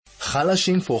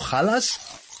Chalashing for chalas?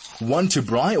 Want to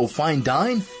braai or fine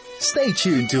dine? Stay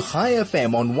tuned to Chai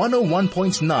FM on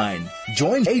 101.9.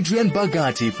 Join Adrian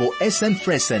Bagati for Essen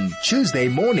Fressen, Tuesday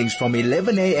mornings from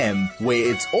 11 a.m., where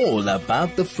it's all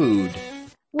about the food.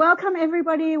 Welcome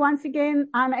everybody. Once again,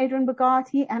 I'm Adrian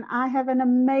Bagati and I have an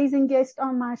amazing guest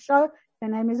on my show. Her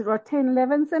name is Rotem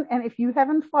Lieberson, and if you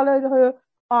haven't followed her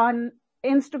on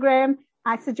Instagram,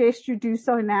 I suggest you do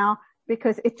so now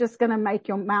because it's just going to make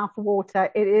your mouth water.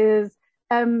 It is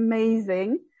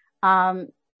amazing.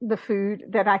 The food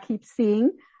that I keep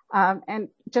seeing. And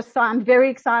just so I'm very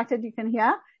excited, you can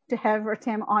hear, to have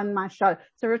Rotem on my show.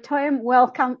 So Rotem,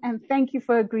 welcome and thank you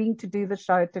for agreeing to do the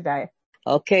show today.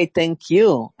 Okay, thank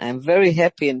you. I'm very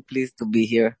happy and pleased to be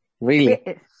here. Really.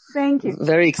 Yes, thank you.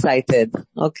 Very excited.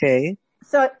 Okay.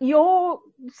 So your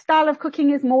style of cooking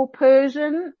is more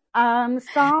Persian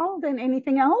style than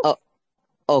anything else? Oh,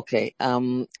 okay.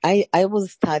 I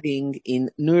was studying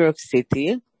in New York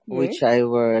City. Which I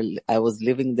was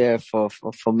living there for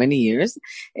many years,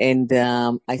 and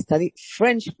I studied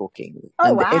French cooking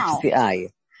and the FCI.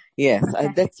 Yes,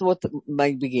 okay. That's what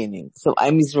my beginning. So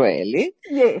I'm Israeli,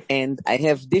 yes, and I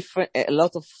have a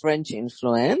lot of French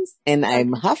influence, and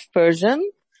I'm half Persian.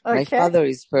 Okay. My father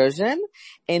is Persian,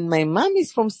 and my mom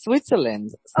is from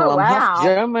Switzerland. So I'm half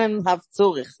German, half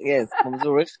Zurich. Yes, from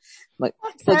Zurich. Okay.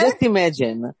 So just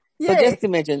imagine. Yes. So just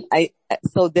imagine.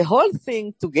 So the whole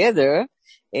thing together.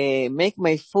 Make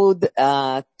my food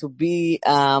to be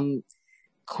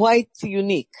quite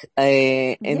unique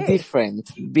and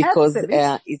different because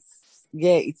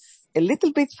it's a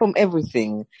little bit from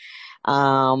everything.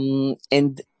 And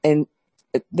the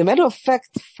matter of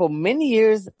fact, for many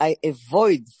years I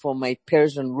avoid for my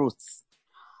Persian roots.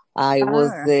 I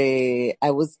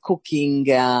was cooking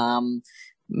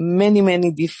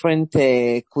many different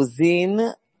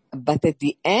cuisine, but at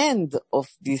the end of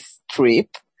this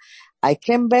trip I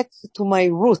came back to my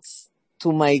roots,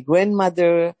 to my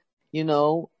grandmother,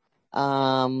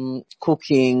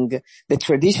 cooking the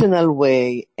traditional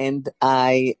way. And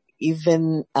I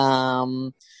even,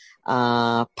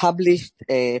 published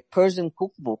a Persian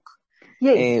cookbook,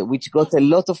 which got a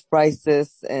lot of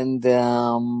prizes. And,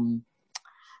 now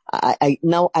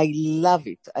I love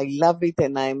it. I love it.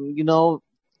 And I'm,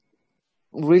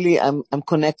 really, I'm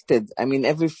connected. I mean,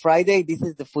 every Friday, this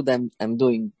is the food I'm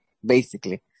doing,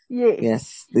 basically.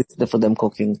 Yes, this is the food I'm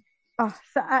cooking. Oh,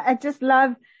 so I just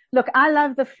love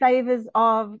the flavors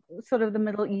of sort of the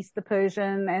Middle East, the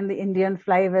Persian and the Indian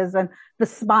flavors and the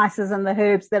spices and the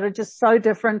herbs that are just so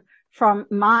different from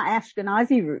my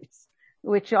Ashkenazi roots,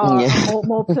 which are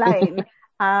more plain.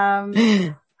 So I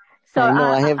know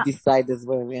I have this side as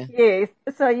well, yeah. Yes.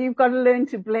 So you've got to learn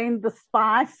to blend the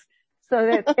spice so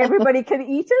that everybody can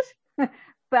eat it.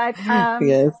 But,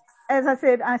 yes. As I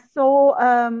said, I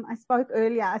spoke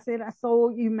earlier, I said I saw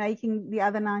you making the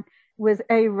other night was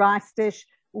a rice dish,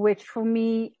 which for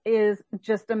me is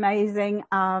just amazing.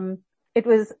 It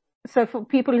was, so for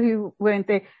people who weren't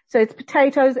there, so it's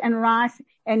potatoes and rice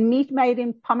and meat made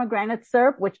in pomegranate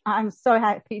syrup, which I'm so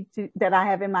happy that I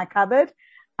have in my cupboard.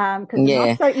 Cause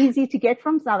it's not so easy to get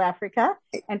from South Africa.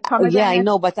 And pomegranate. Yeah, I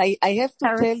know, but I have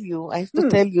to tell you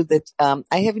that,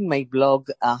 I have in my blog,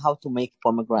 how to make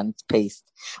pomegranate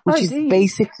paste, which is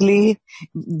basically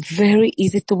very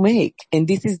easy to make. And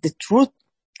this is the true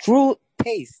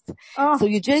taste. Oh. So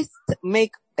you just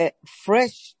make a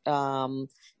fresh, I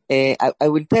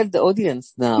will tell the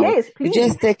audience now. Yes, please. You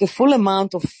just take a full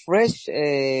amount of fresh,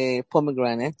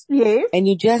 pomegranate. Yes. And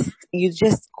you just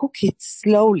cook it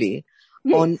slowly.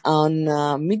 Yes. on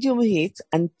medium heat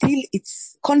until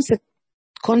it's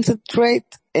concentrate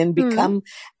and become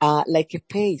like a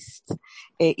paste.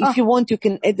 If you want, you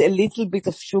can add a little bit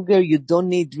of sugar. You don't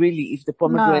need really if the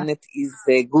pomegranate is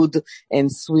good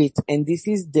and sweet. And this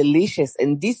is delicious.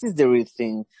 And this is the real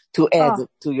thing to add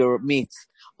to your meat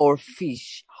or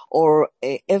fish or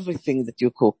everything that you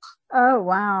cook. Oh,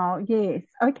 wow. Yes.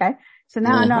 Okay. So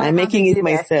now I know I'm making it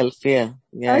myself. Yeah.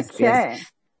 Yes. Okay. Yes.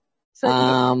 So,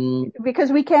 because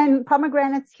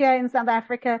pomegranates here in South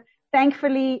Africa,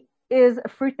 thankfully, is a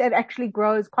fruit that actually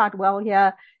grows quite well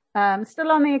here.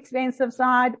 Still on the expensive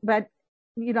side, but,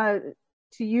 to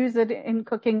use it in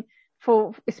cooking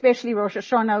for, especially Rosh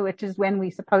Hashanah, which is when we're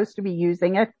supposed to be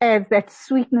using it, adds that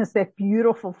sweetness, that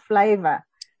beautiful flavor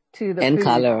to the and food.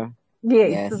 color.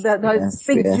 Yes, those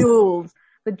big jewels.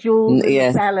 The jewels in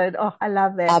the salad. Oh, I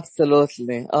love that.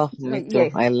 Absolutely. Oh, me too.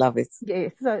 Yes. I love it.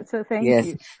 Yes. So thank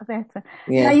you. Yes.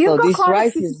 Now so this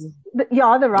rice is... the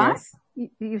rice?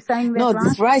 You're saying that No, right?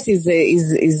 this rice is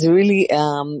really,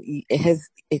 it has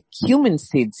cumin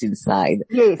seeds inside.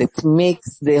 Yes. That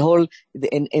makes the whole,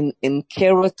 and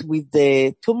carrot with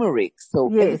the turmeric. So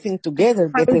Yes. everything together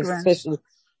gets a special,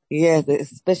 the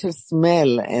special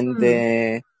smell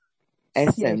and,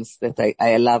 essence that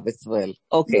I love as well.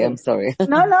 Okay, yes. I'm sorry.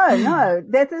 No.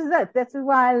 That is it. That's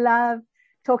why I love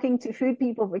talking to food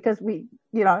people, because we,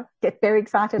 get very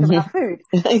excited about food.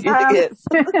 Yes.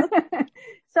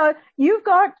 So you've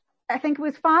got, I think it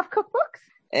was 5 cookbooks?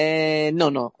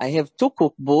 No. I have 2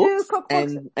 cookbooks. 2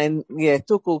 cookbooks. And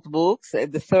 2 cookbooks.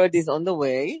 The third is on the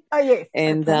way. Oh, yes.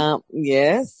 And, okay.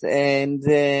 Yes. And,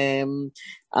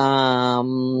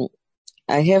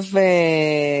 I have,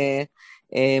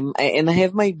 and I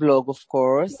have my blog, of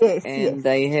course. Yes. And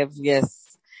I have,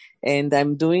 and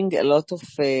I'm doing a lot of,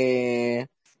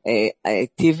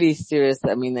 TV series.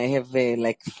 I mean, I have,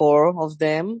 like 4 of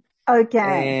them.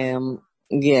 Okay.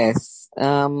 Yes.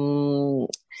 And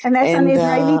that's on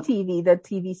Israeli TV, the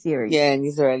TV series. Yeah, an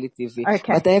Israeli TV.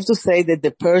 Okay. But I have to say that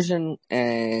the Persian,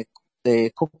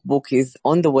 the cookbook is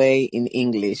on the way in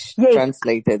English,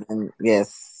 translated, and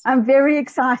yes. I'm very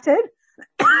excited.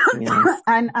 Yes.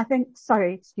 And I think,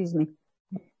 excuse me.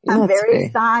 I'm very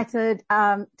excited,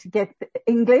 to get the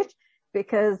English,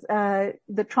 because,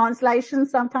 the translation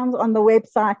sometimes on the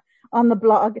website, on the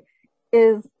blog,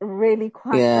 is really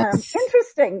quite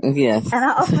interesting. Yes. And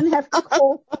I often have to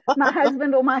call my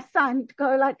husband or my son to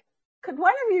go like, could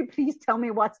one of you please tell me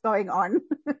what's going on?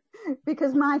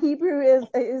 Because my Hebrew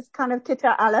is kind of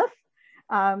Kita Aleph.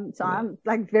 So I'm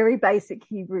like very basic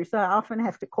Hebrew. So I often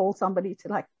have to call somebody to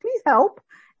like, please help.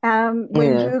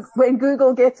 When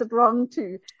Google gets it wrong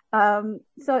too.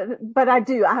 But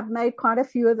I've made quite a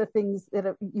few of the things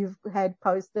that you've had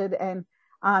posted, and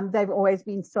they've always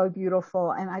been so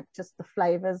beautiful, and just the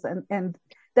flavors, and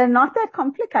they're not that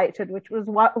complicated, which was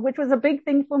a big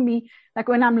thing for me. Like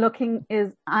when I'm looking,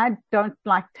 is I don't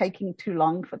like taking too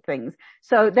long for things.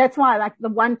 So that's why like the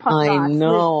one pot rice I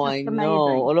know.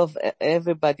 amazing.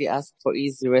 Everybody asks for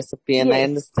easy recipe, and I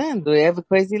understand. We have a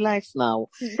crazy life now.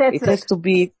 It has to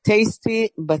be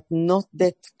tasty, but not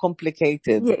that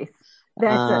complicated. Yes.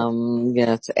 That's it.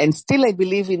 Yes. And still I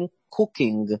believe in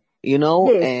cooking.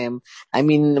 I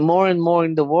mean, more and more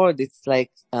in the world, it's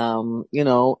like,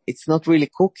 it's not really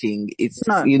cooking. It's,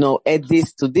 add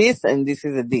this to this and this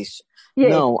is a dish.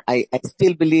 Yes. No, I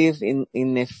still believe in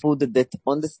a food that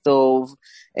on the stove,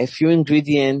 a few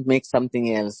ingredients make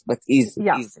something else, but easy.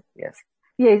 Yes.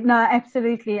 Yes, no,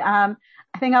 absolutely. I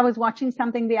think I was watching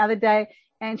something the other day,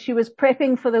 and she was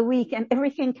prepping for the week, and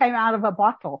everything came out of a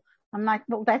bottle. I'm like,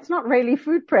 well, that's not really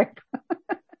food prep.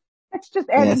 It's just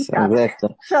adding stuff.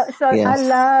 Exactly. So yes. I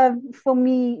love, for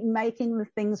me, making the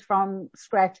things from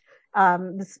scratch,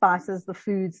 the spices, the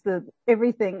foods,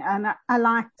 everything. And I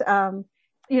liked,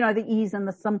 the ease and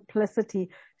the simplicity.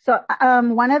 So,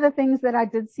 one of the things that I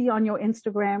did see on your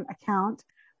Instagram account,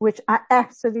 which I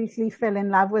absolutely fell in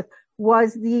love with,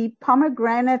 was the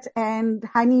pomegranate and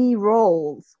honey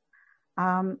rolls.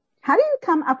 How do you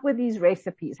come up with these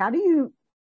recipes? How do you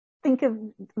think of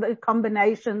the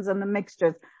combinations and the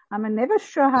mixtures? I'm never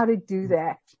sure how to do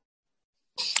that.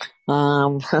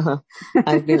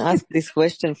 I've been asked this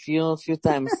question few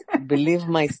times. Believe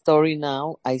my story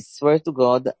now. I swear to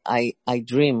God, I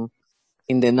dream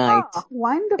in the night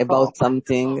about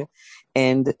something.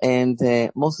 And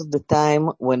most of the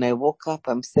time when I woke up,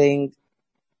 I'm saying,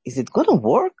 is it going to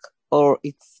work or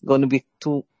it's going to be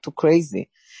too crazy?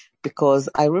 Because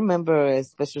I remember a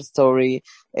special story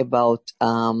about,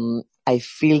 I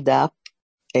filled up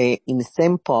in the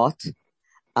same pot,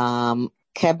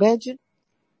 cabbage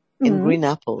and green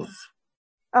apples.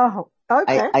 Oh,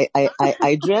 okay.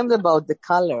 I dreamed about the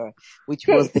color, which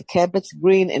was the cabbage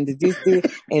green and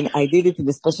and I did it in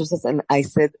the special sauce, and I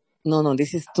said, no,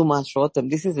 this is too much, Rotem.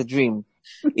 This is a dream.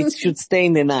 It should stay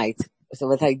in the night.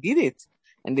 But I did it,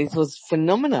 and it was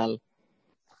phenomenal.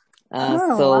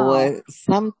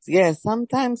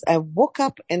 Sometimes I woke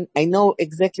up and I know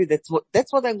exactly that's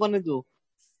what I'm going to do.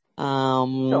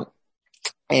 And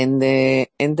the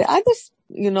others,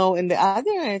 in the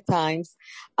other times,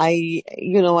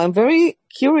 I'm very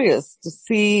curious to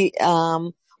see,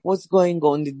 what's going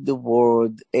on in the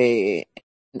world.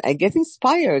 I get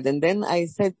inspired, and then I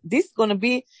said, this is going to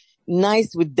be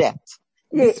nice with that.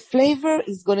 This flavor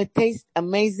is going to taste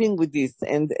amazing with this.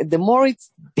 And the more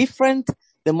it's different,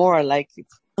 the more I like it.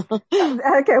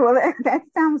 Okay, well, that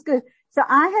sounds good. So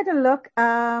I had a look,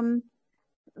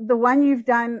 the one you've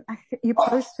done, you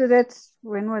posted it,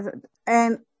 when was it?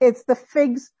 And it's the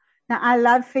figs. Now, I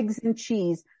love figs and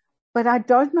cheese, but I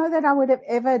don't know that I would have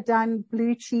ever done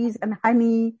blue cheese and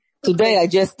honey Today I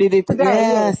just did it. Today,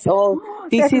 yes. Oh,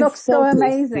 this that is looks so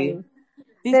amazing.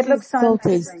 This is so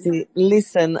tasty.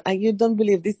 Listen, you don't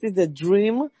believe this is a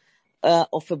dream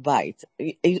of a bite.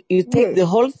 You take the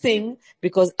whole thing,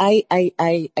 because I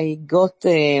got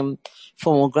from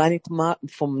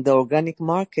the organic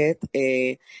market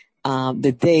the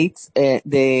dates,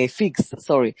 the figs,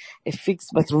 a figs,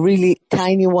 but really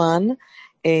tiny one,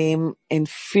 and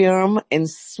firm and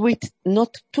sweet,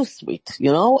 not too sweet,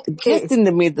 just in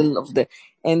the middle of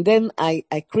and then I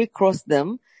crisscross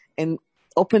them and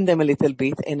open them a little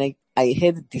bit, and I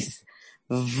had this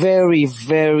very,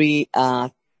 very,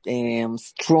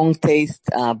 strong taste,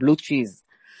 blue cheese,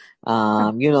 Yeah,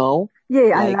 I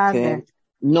love that.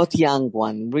 Not young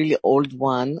one, really old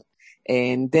one.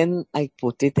 And then I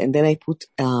put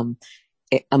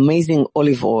amazing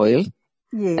olive oil,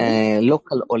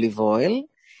 local olive oil.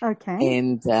 Okay.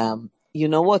 And, you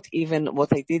know what,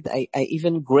 what I did, I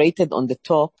even grated on the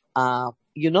top,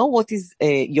 what is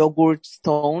a yogurt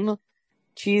stone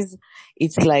cheese?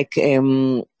 It's like,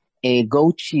 a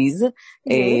goat cheese,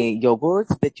 a yogurt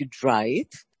that you dry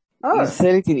it. You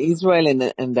sell it in Israel,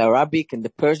 and the Arabic and the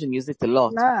Persian use it a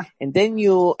lot. And then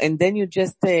you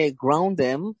just ground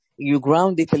them. You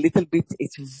ground it a little bit.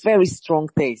 It's very strong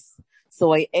taste.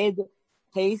 So I add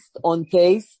taste on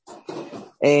taste.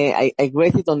 I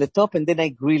grate it on the top, and then I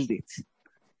grilled it.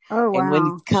 Oh,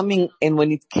 wow. And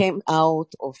when it came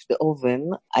out of the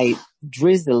oven, I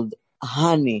drizzled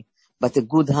honey, but a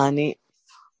good honey.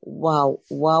 Wow.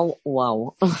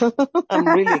 I'm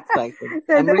really excited.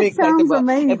 I'm really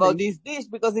excited about this dish,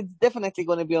 because it's definitely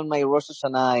going to be on my Rosh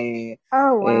Hashanah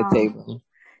table.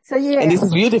 So and this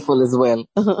is beautiful as well.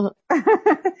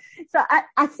 So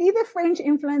I see the French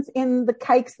influence in the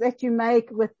cakes that you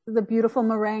make with the beautiful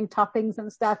meringue toppings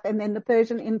and stuff, and then the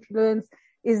Persian influence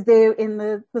is there in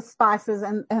the spices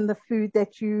and the food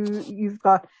that you've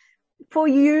got. For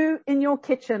you in your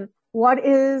kitchen, what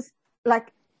is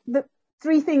like the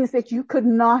 3 things that you could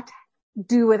not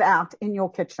do without in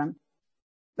your kitchen?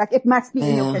 Like it must be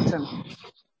in your kitchen.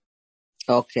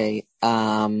 Okay.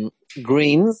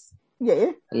 Greens.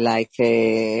 Yeah. Like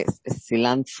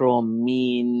cilantro,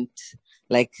 mint,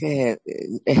 like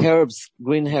herbs,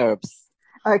 green herbs.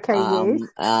 Okay,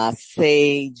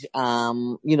 sage,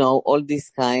 all this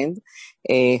kind.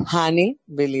 Honey,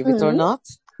 believe it or not.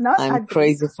 No, I'm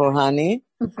crazy for honey.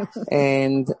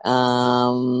 And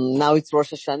now it's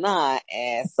Rosh Hashanah,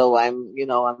 so I'm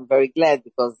very glad,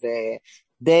 because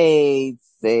dates,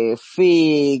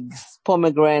 figs,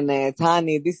 pomegranate,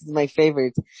 honey, this is my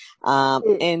favorite.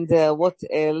 And what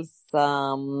else?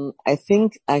 I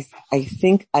think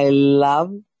I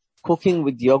love cooking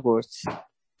with yogurt.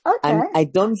 Okay. I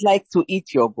don't like to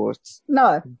eat yogurt.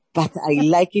 No. But I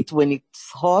like it when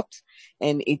it's hot,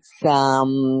 and it's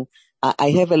I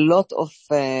have a lot of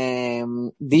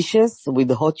dishes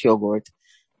with hot yogurt.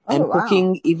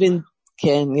 Cooking even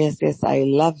yes, I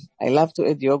love to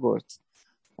add yogurt.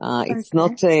 It's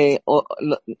not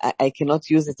I cannot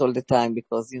use it all the time,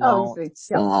 because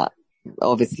it's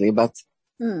obviously, but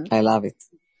I love it.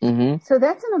 Mm-hmm. So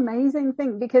that's an amazing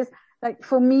thing, because like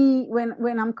for me,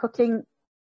 when I'm cooking,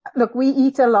 look, we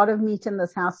eat a lot of meat in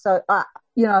this house, so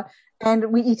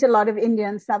and we eat a lot of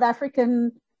Indian, South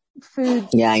African food.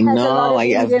 Yeah, I know.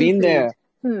 I've been there.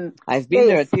 I've been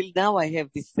there. Till now, I have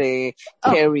these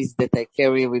carries that I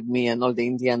carry with me, and all the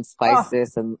Indian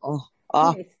spices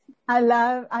Yes. I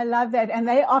love that. And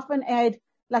they often add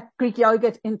like Greek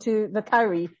yogurt into the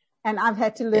curry, and I've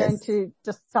had to learn to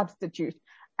just substitute.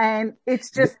 And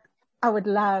it's just, I would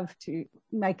love to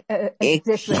make a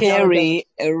curry,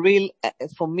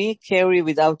 for me, curry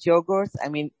without yogurt. I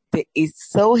mean, it's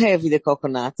so heavy, the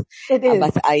coconut. It is.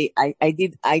 But I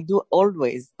do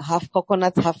always half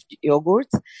coconut, half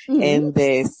yogurt, and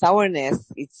the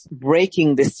sourness, it's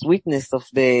breaking the sweetness of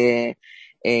the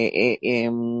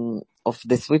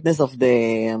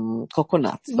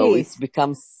coconut. So it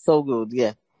becomes so good.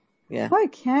 Yeah. Yeah.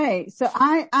 Okay. So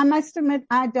I must admit,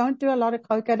 I don't do a lot of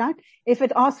coconut. If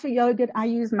it asks for yogurt, I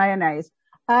use mayonnaise.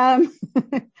 I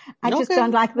just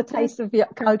don't like the taste of the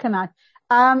coconut.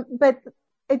 But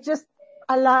it just,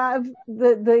 I love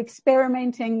the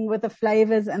experimenting with the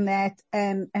flavors and that,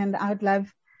 and I'd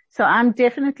love, so I'm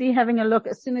definitely having a look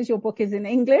as soon as your book is in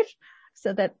English,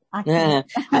 so that I can.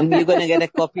 And you're going to get a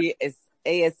copy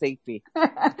ASAP.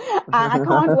 I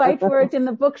can't wait for it in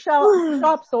the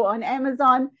bookshops or on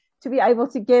Amazon to be able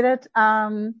to get it.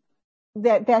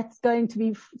 That's going to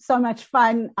be so much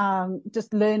fun,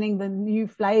 just learning the new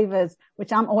flavors,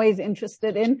 which I'm always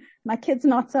interested in. My kids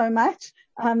not so much.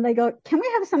 They go, can we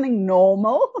have something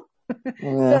normal?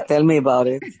 Tell me about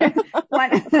it.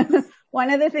 One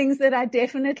of the things that I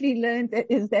definitely learned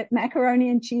is that macaroni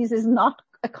and cheese is not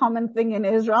a common thing in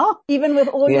Israel, even with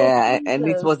all your cheeses. And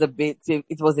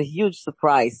it was a huge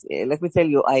surprise. Let me tell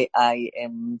you, I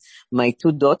am, my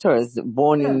two daughters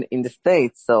born in the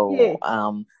States, so,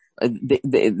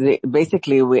 they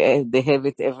basically they have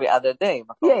it every other day.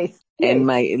 Yes. And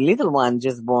my little one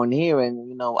just born here,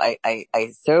 and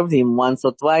I served him once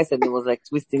or twice, and he was like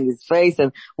twisting his face,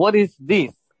 and what is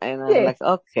this? And I'm like,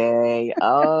 okay.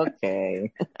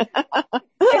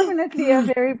 Definitely a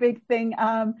very big thing.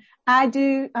 I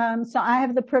do, so I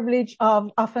have the privilege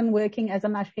of often working as a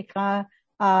mashgicha,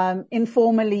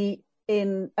 informally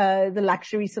in, the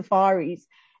luxury safaris.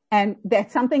 And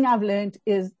that's something I've learned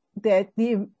is that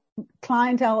the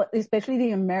clientele, especially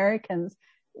the Americans,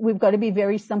 we've got to be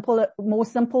very simple, more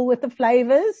simple with the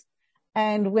flavors.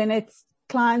 And when it's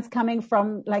clients coming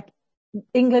from like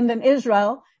England and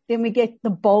Israel, then we get the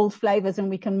bold flavors and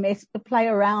we can play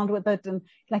around with it and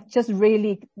like just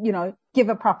really, give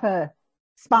a proper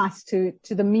spice to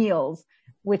the meals,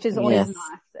 which is always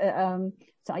nice.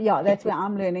 So yeah, that's where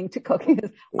I'm learning to cook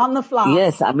is on the fly.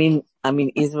 Yes. I mean,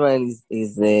 Israel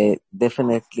is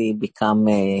definitely become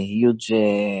a huge,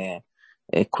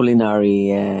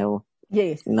 culinary,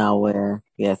 yes. Now,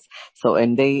 yes. So,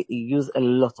 and they use a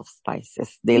lot of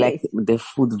spices. They like the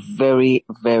food very,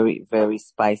 very, very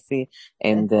spicy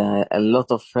and, a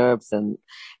lot of herbs and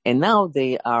now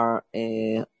they are,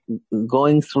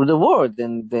 going through the world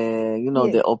and,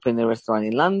 they open a restaurant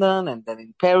in London and then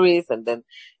in Paris and then,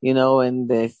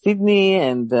 and Sydney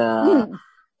and,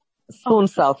 soon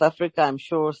South Africa. I'm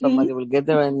sure somebody will get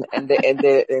there and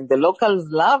the locals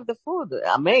love the food.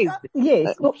 Amazed.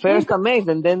 Yes. First amazed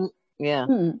and then,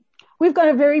 We've got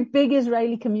a very big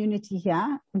Israeli community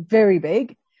here, very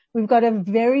big. We've got a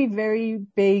very, very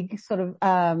big sort of,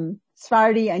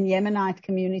 Sephardi and Yemenite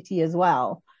community as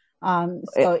well.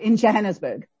 So in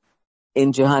Johannesburg.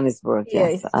 In Johannesburg,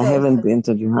 yes. I haven't been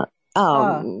to Johannesburg.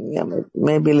 Yeah,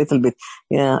 maybe a little bit.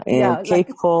 And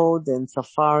Cape Cod and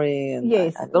Safari. And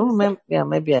I don't remember.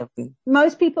 Maybe I've been.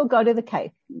 Most people go to the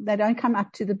Cape. They don't come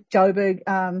up to the Joburg,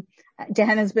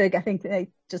 Johannesburg. I think they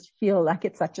just feel like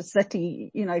it's such a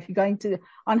city. If you're going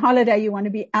on holiday, you want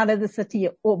to be out of the city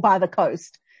or by the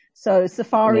coast. So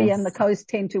Safari and the coast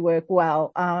tend to work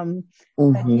well.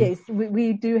 But yes,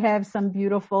 we do have some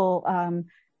beautiful,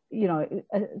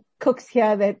 cooks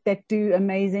here that do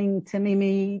amazing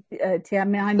tamimi,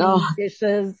 tiamani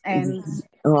dishes and.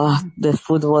 The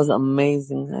food was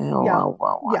amazing. Wow.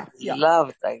 I love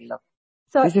it.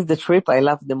 So this is the trip I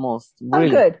love the most. Really. Oh,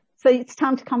 good. So it's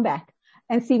time to come back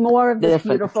and see more of this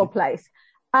beautiful place.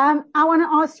 I want to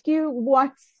ask you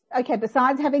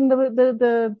besides having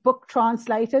the book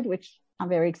translated, which I'm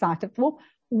very excited for,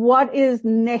 what is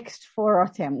next for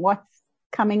Rotem? What's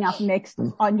coming up next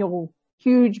on your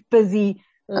huge, busy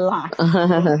life?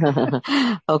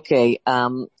 Okay.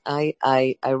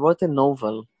 I wrote a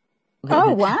novel.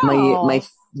 Oh, wow.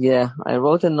 I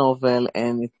wrote a novel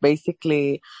and it's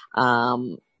basically,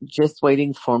 just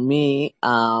waiting for me,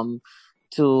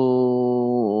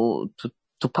 to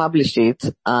publish it.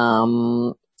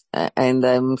 And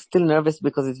I'm still nervous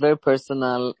because it's very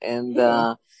personal and,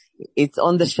 it's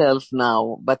on the shelf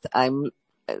now, but I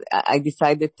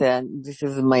decided this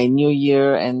is my new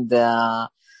year and,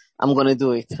 I'm going to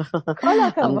do it.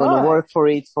 I'm going to work for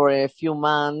it for a few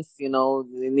months. It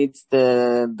needs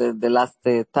the last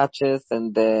touches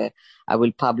and, I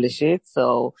will publish it.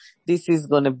 So this is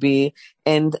going to be,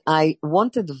 and I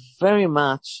wanted very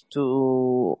much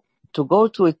to go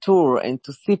to a tour and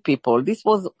to see people. This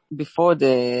was before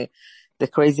the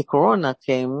crazy corona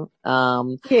came.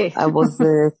 I was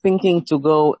thinking to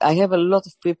go. I have a lot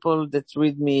of people that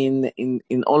read me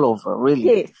in all over, really.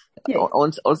 Yes.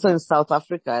 Also in South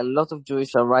Africa, a lot of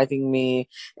Jewish are writing me.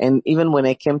 And even when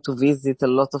I came to visit, a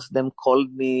lot of them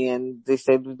called me and they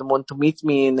said they want to meet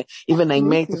me. And even I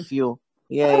met a few.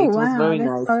 It was very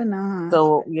nice. So nice.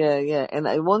 So, and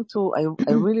I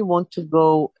really want to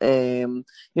go, to,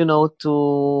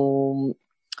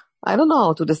 I don't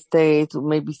know, to the States,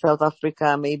 maybe South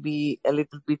Africa, maybe a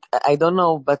little bit, I don't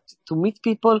know, but to meet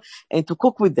people and to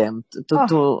cook with them,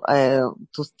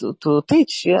 to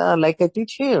teach, like I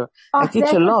teach here. I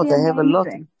teach a lot. I have a lot.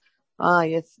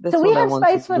 Yes, that's so what I want. So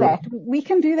we have space for that. We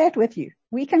can do that with you.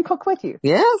 We can cook with you.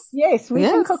 Yes. Yes, we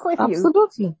can cook with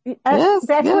absolutely. you.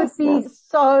 That would be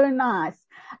so nice.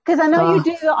 Because I know you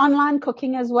do the online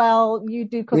cooking as well. You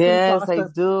do cooking classes. Yes, I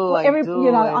do.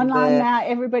 Online now,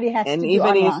 everybody has to do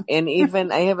online.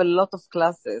 Even I have a lot of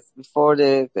classes before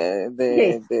even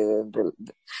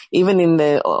in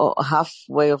the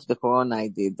halfway of the Corona I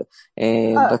did.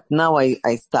 But now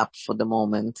I stopped for the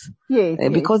moment.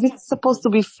 Because it's supposed to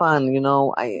be fun,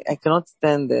 I cannot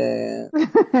stand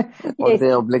all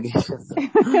the obligations.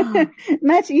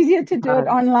 Much easier to do it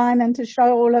online and to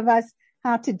show all of us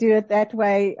how to do it that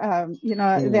way.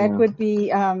 That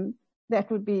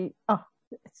would be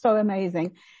so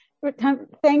amazing.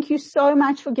 Thank you so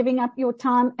much for giving up your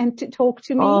time and to talk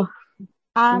to me.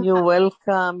 You're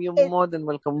welcome. You're more than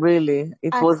welcome. Really.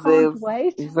 It was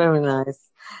very nice.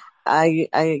 I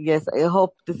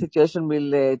hope the situation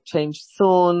will change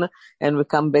soon and we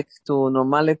come back to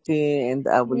normality, and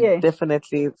I will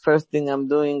definitely, first thing I'm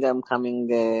doing, I'm coming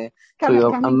to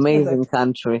your amazing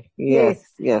country. Yes.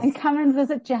 And come and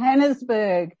visit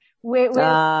Johannesburg. We've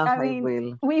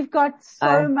got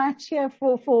so much here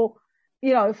for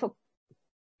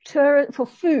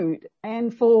food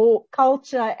and for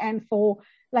culture and for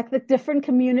like the different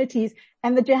communities.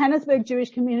 And the Johannesburg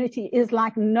Jewish community is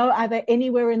like no other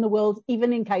anywhere in the world,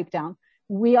 even in Cape Town.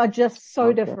 We are just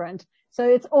so different. So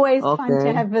it's always fun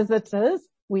to have visitors.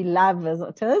 We love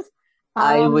visitors.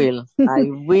 I will.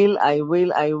 I'm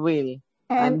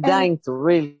dying to,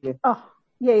 really. Oh,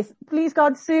 yes. Please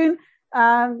God, soon.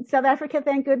 South Africa,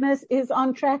 thank goodness, is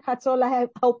on track. Hatzola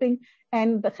helping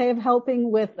and Bechev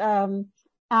helping with,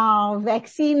 our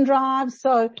vaccine drive.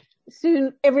 So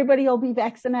soon everybody will be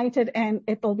vaccinated and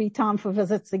it'll be time for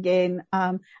visits again.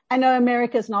 I know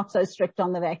America's not so strict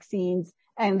on the vaccines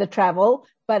and the travel,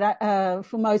 but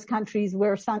for most countries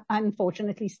we're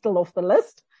unfortunately still off the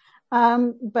list.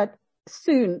 But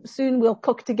soon we'll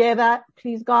cook together,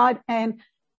 please God, and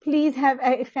please have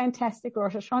a fantastic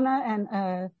Rosh Hashanah and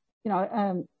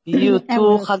you too,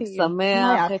 Chag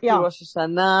Sameach, Happy Rosh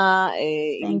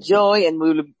Hashanah, enjoy, and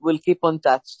we'll keep on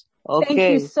touch. Okay.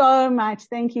 Thank you so much.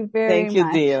 Thank you very much. Thank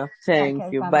you, dear.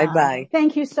 Thank you. Bye-bye.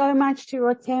 Thank you so much to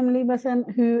Rotem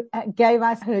Lieberson, who gave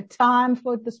us her time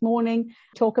for this morning,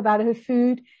 talk about her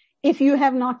food. If you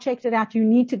have not checked it out, you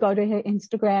need to go to her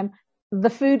Instagram.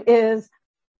 The food is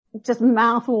just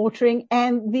mouth-watering.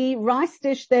 And the rice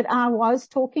dish that I was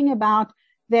talking about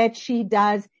that she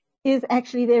does is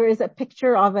actually, there is a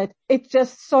picture of it. It's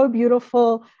just so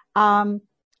beautiful, and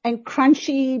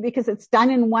crunchy because it's done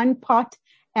in one pot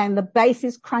and the base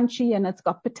is crunchy and it's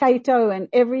got potato and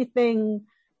everything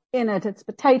in it. It's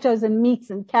potatoes and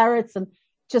meats and carrots and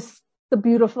just the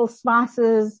beautiful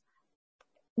spices.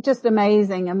 Just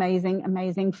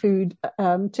amazing food,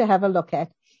 to have a look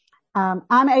at.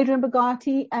 I'm Adrian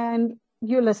Bogati and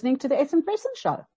you're listening to the Essen Fressen Show.